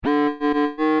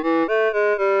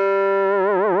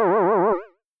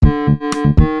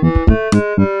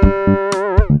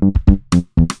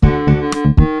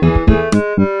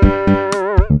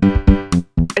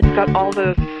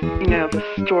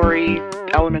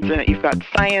compartments in it. You've got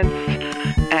science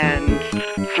and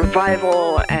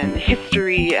survival and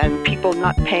history and people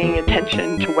not paying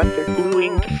attention to what they're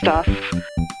gluing to stuff.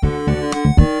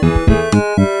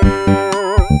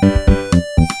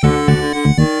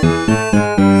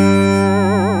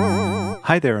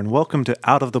 Hi there, and welcome to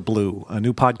Out of the Blue, a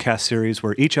new podcast series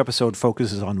where each episode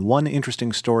focuses on one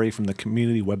interesting story from the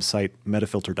community website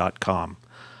metafilter.com.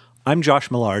 I'm Josh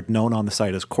Millard, known on the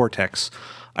site as Cortex.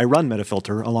 I run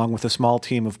Metafilter along with a small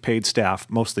team of paid staff,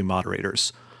 mostly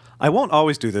moderators. I won't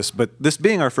always do this, but this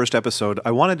being our first episode,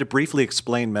 I wanted to briefly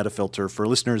explain Metafilter for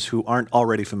listeners who aren't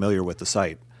already familiar with the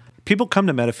site. People come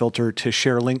to Metafilter to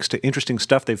share links to interesting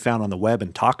stuff they've found on the web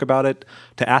and talk about it,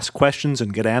 to ask questions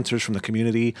and get answers from the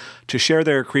community, to share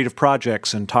their creative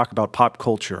projects and talk about pop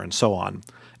culture and so on.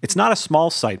 It's not a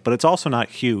small site, but it's also not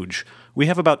huge. We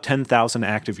have about 10,000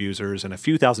 active users and a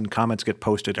few thousand comments get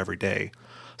posted every day.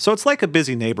 So it's like a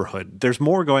busy neighborhood. There's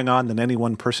more going on than any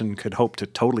one person could hope to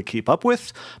totally keep up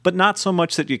with, but not so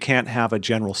much that you can't have a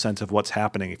general sense of what's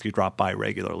happening if you drop by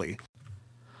regularly.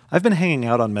 I've been hanging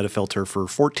out on Metafilter for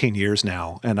 14 years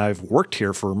now, and I've worked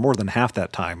here for more than half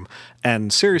that time.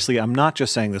 And seriously, I'm not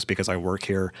just saying this because I work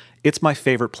here. It's my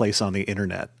favorite place on the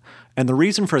internet. And the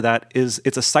reason for that is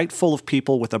it's a site full of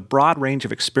people with a broad range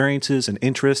of experiences and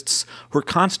interests who are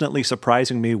constantly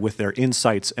surprising me with their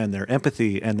insights and their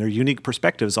empathy and their unique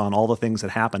perspectives on all the things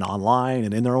that happen online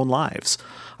and in their own lives.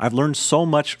 I've learned so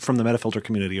much from the Metafilter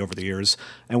community over the years,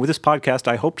 and with this podcast,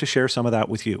 I hope to share some of that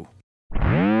with you.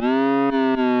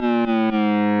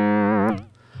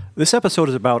 This episode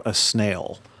is about a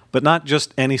snail, but not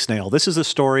just any snail. This is a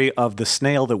story of the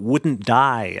snail that wouldn't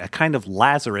die, a kind of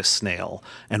Lazarus snail,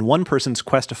 and one person's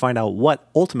quest to find out what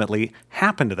ultimately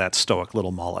happened to that stoic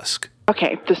little mollusk.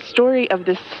 Okay, the story of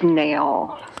this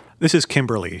snail. This is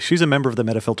Kimberly. She's a member of the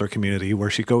Metafilter community where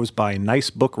she goes by Nice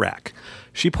Book Rack.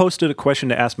 She posted a question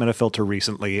to Ask Metafilter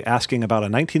recently, asking about a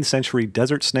 19th century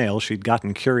desert snail she'd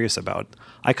gotten curious about.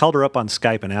 I called her up on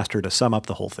Skype and asked her to sum up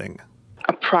the whole thing.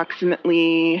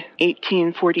 Approximately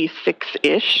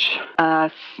 1846-ish,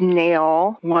 a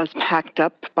snail was packed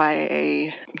up by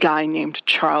a guy named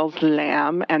Charles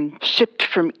Lamb and shipped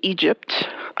from Egypt,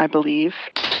 I believe,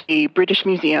 to the British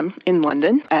Museum in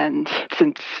London. And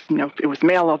since, it was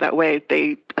mail all that way,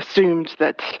 they assumed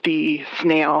that the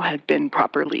snail had been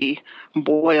properly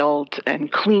boiled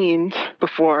and cleaned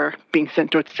before being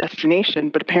sent to its destination,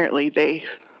 but apparently they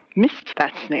missed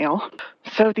that snail.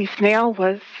 So the snail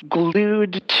was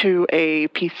glued to a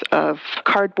piece of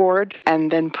cardboard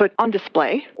and then put on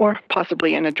display, or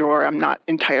possibly in a drawer. I'm not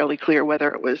entirely clear whether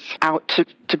it was out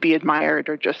to be admired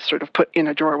or just sort of put in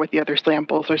a drawer with the other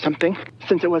samples or something.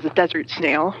 Since it was a desert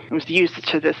snail, it was used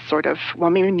to this sort of,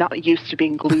 well, maybe not used to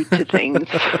being glued to things,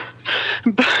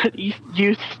 but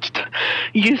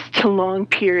used to long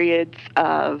periods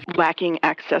of lacking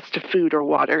access to food or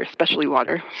water, especially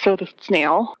water. So the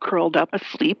snail curled up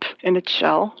asleep in its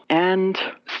shell and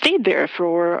stayed there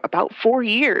for about 4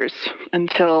 years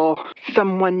until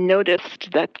someone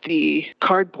noticed that the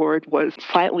cardboard was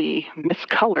slightly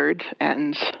miscolored,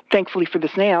 and thankfully for the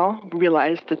snail,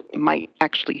 realized that it might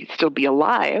actually still be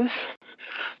alive.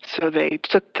 So they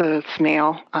took the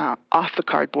snail off the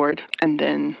cardboard and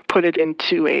then put it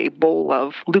into a bowl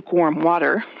of lukewarm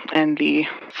water, and the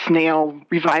snail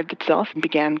revived itself and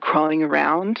began crawling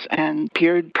around and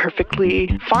appeared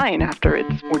perfectly fine after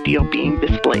its ordeal being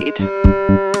displayed.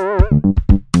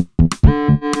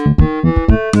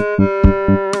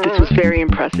 This was very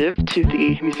impressive to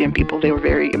the museum people. They were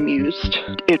very amused.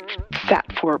 It sat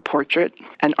for a portrait.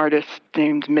 An artist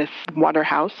named Miss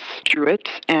Waterhouse drew it,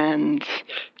 and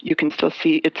you can still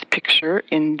see its picture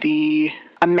in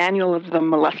a manual of the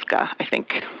mollusca, I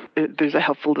think. There's a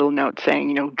helpful little note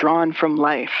saying, drawn from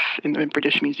life in the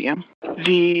British Museum.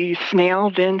 The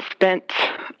snail then spent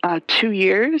 2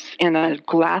 years in a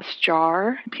glass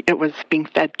jar. It was being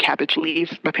fed cabbage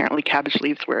leaves. Apparently cabbage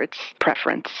leaves were its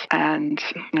preference. And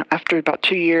after about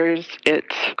 2 years, it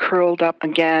curled up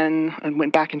again and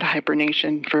went back into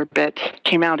hibernation for a bit,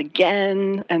 came out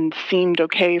again and seemed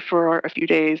okay for a few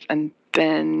days, and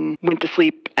then went to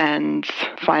sleep and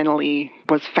finally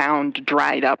was found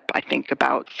dried up, I think,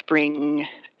 about spring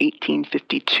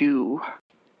 1852.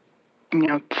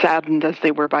 Saddened as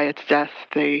they were by its death,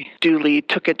 they duly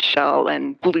took its shell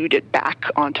and glued it back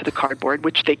onto the cardboard,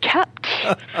 which they kept,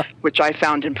 which I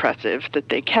found impressive, that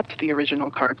they kept the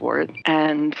original cardboard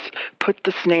and put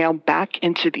the snail back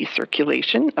into the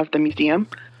circulation of the museum.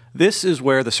 This is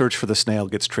where the search for the snail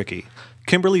gets tricky.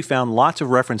 Kimberly found lots of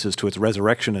references to its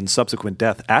resurrection and subsequent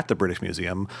death at the British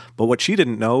Museum, but what she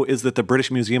didn't know is that the British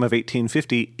Museum of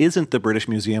 1850 isn't the British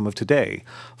Museum of today.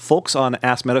 Folks on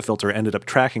Ask Metafilter ended up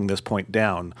tracking this point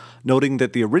down, noting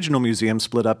that the original museum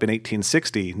split up in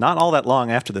 1860, not all that long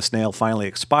after the snail finally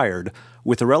expired,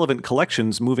 with the relevant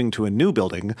collections moving to a new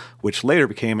building, which later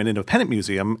became an independent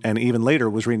museum and even later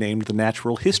was renamed the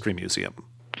Natural History Museum.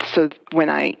 So when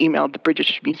I emailed the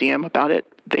British Museum about it,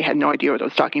 they had no idea what I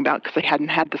was talking about because they hadn't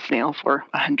had the snail for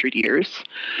 100 years.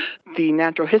 The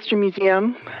Natural History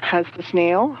Museum has the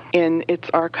snail in its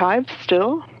archives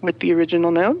still with the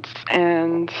original notes,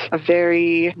 and a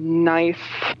very nice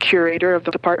curator of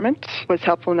the department was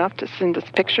helpful enough to send us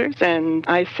pictures, and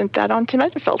I sent that on to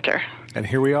Metafilter. And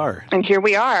here we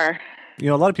are. You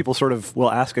know, a lot of people sort of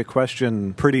will ask a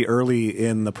question pretty early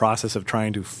in the process of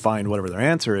trying to find whatever their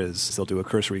answer is. They'll do a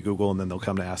cursory Google and then they'll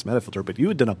come to Ask Metafilter. But you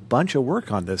had done a bunch of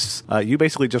work on this. You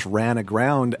basically just ran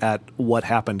aground at what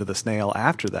happened to the snail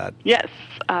after that. Yes.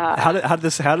 How did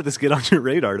this get on your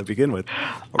radar to begin with?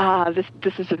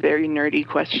 This is a very nerdy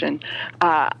question.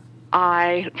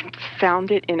 I found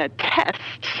it in a test.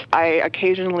 I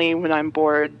occasionally, when I'm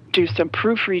bored, do some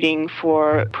proofreading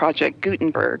for Project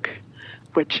Gutenberg,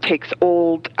 which takes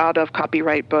old,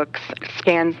 out-of-copyright books,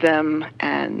 scans them,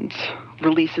 and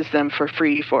releases them for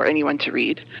free for anyone to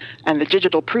read. And the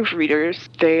digital proofreaders,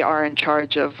 they are in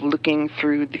charge of looking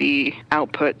through the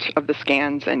output of the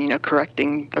scans and,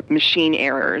 correcting the machine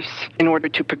errors in order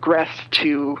to progress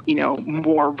to,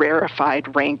 more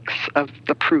rarefied ranks of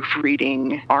the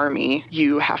proofreading army.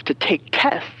 You have to take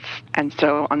tests. And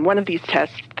so on one of these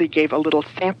tests, they gave a little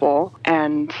sample,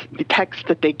 and the text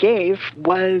that they gave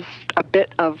was a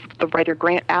bit of the writer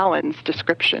Grant Allen's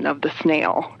description of the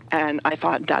snail. And I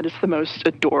thought, that is the most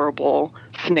adorable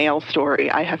snail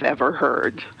story I have ever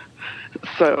heard.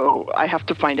 So I have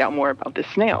to find out more about this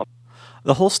snail.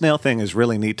 The whole snail thing is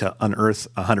really neat to unearth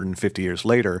 150 years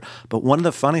later, but one of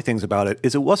the funny things about it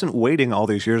is it wasn't waiting all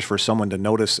these years for someone to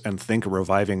notice and think a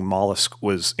reviving mollusk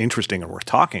was interesting or worth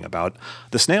talking about.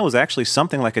 The snail was actually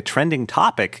something like a trending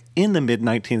topic in the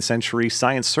mid-19th century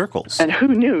science circles. And who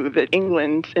knew that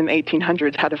England in the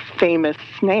 1800s had a famous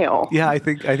snail? Yeah, I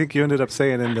think you ended up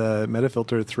saying in the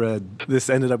Metafilter thread, this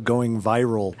ended up going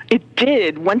viral. It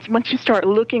did. Once you start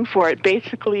looking for it,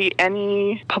 basically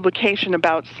any publication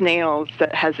about snails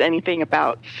that has anything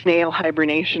about snail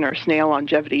hibernation or snail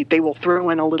longevity, they will throw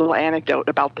in a little anecdote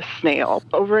about the snail.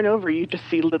 Over and over, you just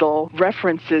see little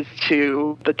references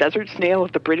to the desert snail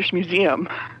of the British Museum.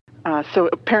 So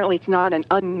apparently it's not an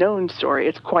unknown story.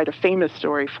 It's quite a famous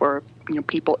story for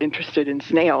people interested in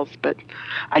snails, but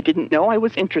I didn't know I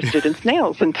was interested in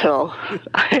snails until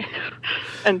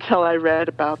I read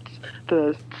about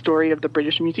the story of the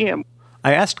British Museum.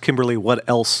 I asked Kimberly what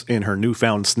else in her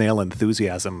newfound snail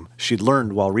enthusiasm she'd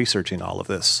learned while researching all of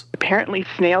this. Apparently,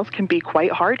 snails can be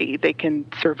quite hardy. They can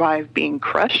survive being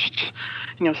crushed.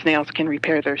 Snails can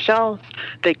repair their shells.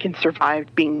 They can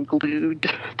survive being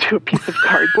glued to a piece of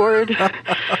cardboard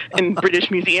in the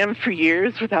British Museum for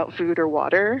years without food or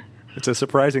water. It's a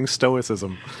surprising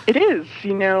stoicism. It is,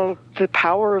 the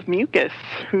power of mucus.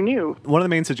 Who knew? One of the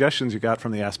main suggestions you got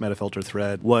from the Ask Metafilter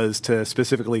thread was to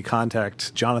specifically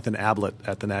contact Jonathan Ablett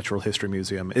at the Natural History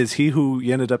Museum. Is he who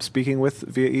you ended up speaking with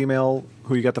via email,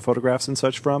 who you got the photographs and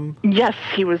such from? Yes,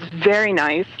 he was very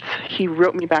nice. He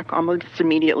wrote me back almost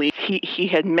immediately. He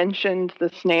had mentioned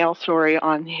the snail story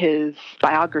on his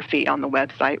biography on the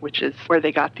website, which is where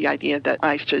they got the idea that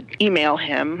I should email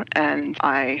him, and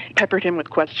I peppered him with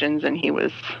questions, and he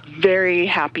was very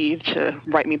happy to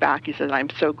write me back. He said, "I'm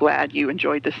so glad you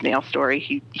enjoyed the snail story."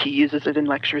 He uses it in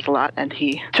lectures a lot, and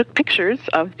he took pictures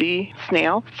of the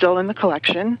snail still in the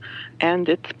collection, and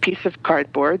its piece of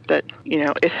cardboard that,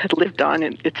 it had lived on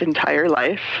its entire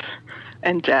life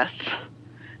and death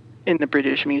in the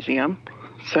British Museum.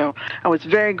 So I was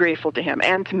very grateful to him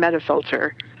and to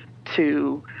Metafilter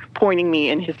to pointing me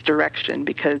in his direction,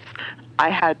 because I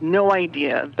had no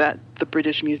idea that the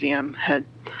British Museum had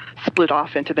split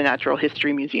off into the Natural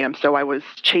History Museum. So I was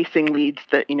chasing leads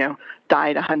that,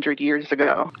 died 100 years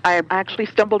ago. I actually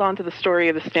stumbled onto the story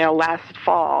of the snail last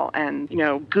fall and,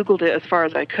 Googled it as far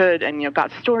as I could and,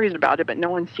 got stories about it, but no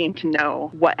one seemed to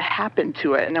know what happened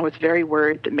to it. And I was very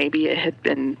worried that maybe it had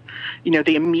been,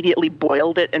 they immediately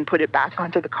boiled it and put it back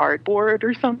onto the cardboard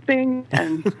or something.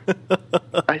 And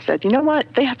I said, you know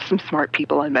what? They have some smart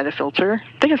people on Metafilter.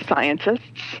 They have scientists.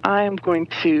 I'm going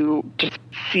to just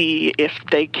see if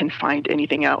they can find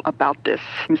anything out about this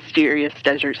mysterious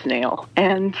desert snail.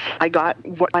 And I got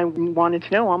what I wanted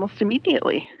to know almost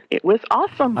immediately. It was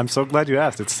awesome. I'm so glad you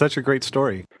asked. It's such a great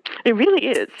story. It really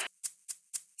is.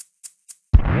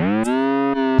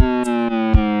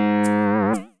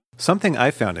 Something I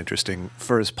found interesting,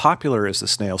 for as popular as the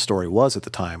snail story was at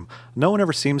the time, no one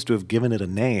ever seems to have given it a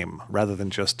name rather than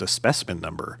just a specimen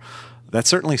number. That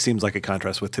certainly seems like a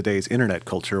contrast with today's internet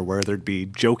culture where there'd be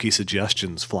jokey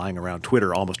suggestions flying around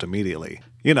Twitter almost immediately.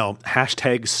 You know,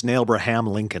 hashtag Snailbraham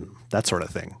Lincoln, that sort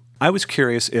of thing. I was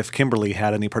curious if Kimberly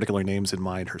had any particular names in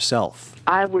mind herself.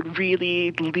 I would really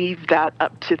leave that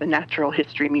up to the Natural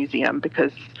History Museum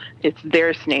because it's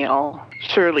their snail.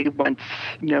 Surely once,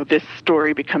 this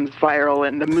story becomes viral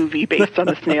and the movie based on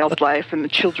the snail's life and the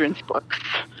children's books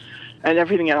and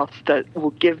everything else that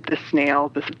will give the snail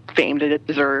the fame that it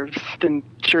deserves, then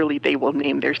surely they will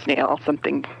name their snail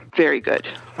something very good.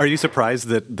 Are you surprised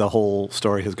that the whole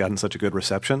story has gotten such a good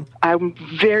reception? I'm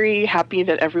very happy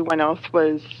that everyone else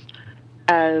was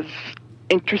as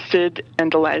interested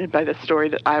and delighted by the story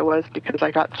that I was, because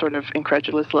I got sort of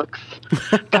incredulous looks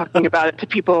talking about it to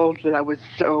people that I was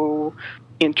so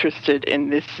interested in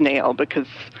this snail because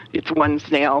it's one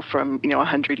snail from,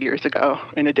 100 years ago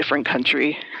in a different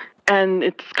country. And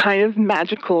it's kind of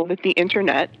magical that the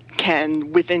internet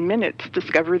can, within minutes,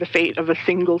 discover the fate of a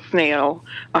single snail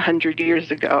 100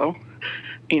 years ago,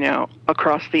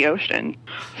 across the ocean.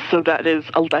 So that is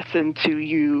a lesson to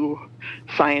you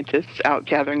scientists out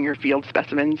gathering your field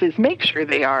specimens, is make sure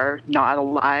they are not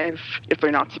alive if they're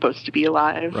not supposed to be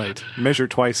alive. Right. Measure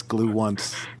twice, glue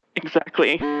once.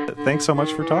 Exactly. Thanks so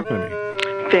much for talking to me.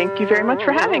 Thank you very much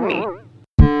for having me.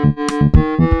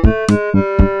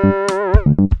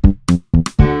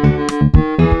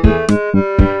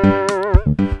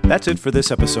 That's it for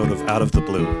this episode of Out of the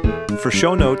Blue. For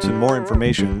show notes and more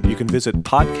information, you can visit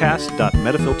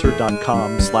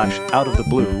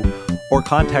podcast.metafilter.com/outoftheblue or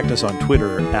contact us on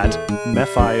Twitter at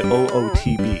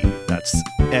MEFIOOTB. That's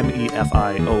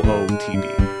MEFIOOTB.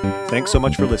 Thanks so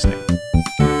much for listening.